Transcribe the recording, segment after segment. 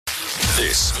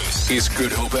This is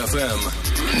Good Hope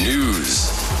FM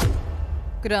News.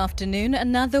 Good afternoon.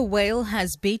 Another whale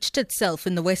has beached itself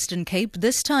in the Western Cape,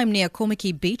 this time near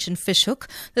Kommetjie Beach in Hoek.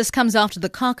 This comes after the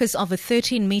carcass of a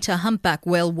 13-metre humpback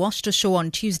whale washed ashore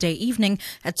on Tuesday evening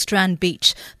at Strand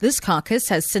Beach. This carcass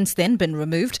has since then been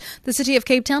removed. The city of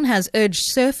Cape Town has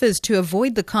urged surfers to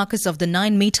avoid the carcass of the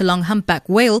 9-metre-long humpback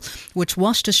whale, which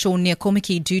washed ashore near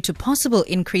Kommetjie due to possible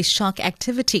increased shark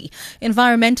activity.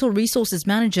 Environmental Resources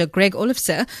Manager Greg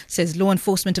Olofse says law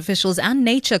enforcement officials and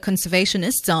nature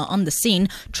conservationists are on the scene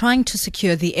trying to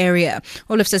secure the area.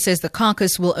 Olofse says the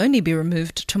carcass will only be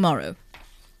removed tomorrow.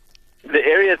 The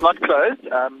area is not closed.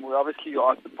 We obviously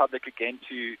ask the public again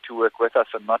to work with us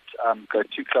and not go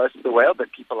too close to the whale,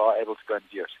 but people are able to go and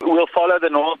view it. We'll follow the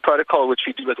normal protocol which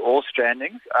we do with all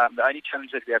strandings. The only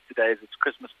challenge that we have today is it's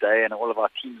Christmas Day and all of our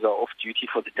teams are off duty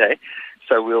for the day.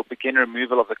 So we'll begin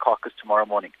removal of the carcass tomorrow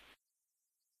morning.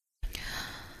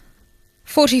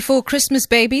 44 Christmas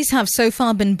babies have so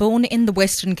far been born in the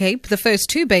Western Cape. The first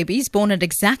 2 babies, born at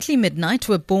exactly midnight,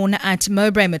 were born at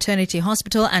Mowbray Maternity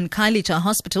Hospital and Khayelitsha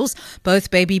Hospitals,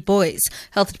 both baby boys.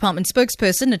 Health Department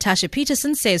spokesperson Natasha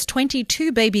Peterson says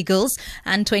 22 baby girls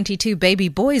and 22 baby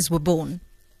boys were born.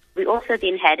 We also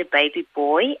then had a baby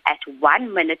boy at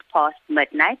 1 minute past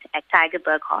midnight at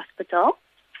Tygerberg Hospital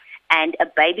and a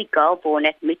baby girl born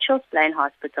at Mitchell's Plain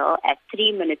Hospital at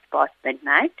 3 minutes past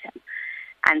midnight.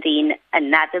 And then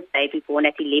another baby born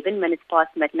at 11 minutes past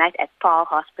midnight at Paarl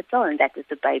Hospital, and that was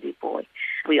the baby boy.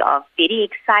 We are very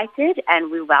excited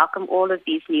and we welcome all of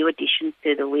these new additions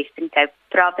to the Western Cape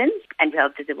province, and we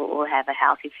hope that they will all have a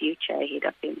healthy future ahead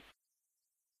of them.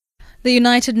 The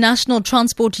United National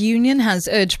Transport Union has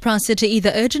urged PRASA to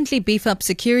either urgently beef up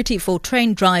security for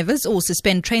train drivers or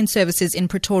suspend train services in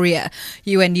Pretoria.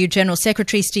 UNU General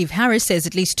Secretary Steve Harris says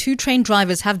at least 2 train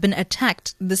drivers have been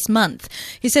attacked this month.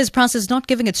 He says PRASA is not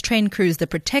giving its train crews the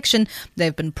protection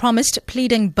they've been promised,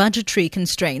 pleading budgetary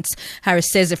constraints.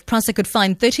 Harris says if PRASA could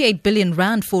find 38 billion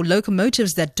rand for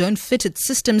locomotives that don't fit its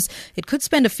systems, it could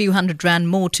spend a few £100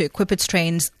 more to equip its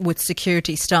trains with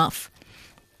security staff.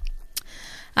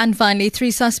 And finally,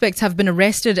 3 suspects have been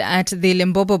arrested at the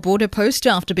Limpopo border post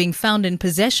after being found in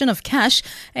possession of cash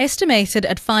estimated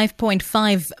at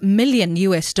 $5.5 million,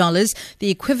 the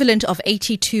equivalent of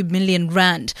 82 million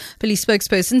rand. Police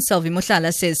spokesperson Selvi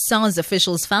Muhlala says SARS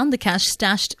officials found the cash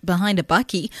stashed behind a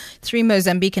bakkie. 3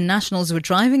 Mozambican nationals were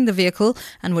driving the vehicle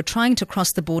and were trying to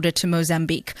cross the border to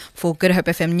Mozambique. For Good Hope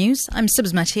FM News, I'm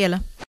Sibs Matiela.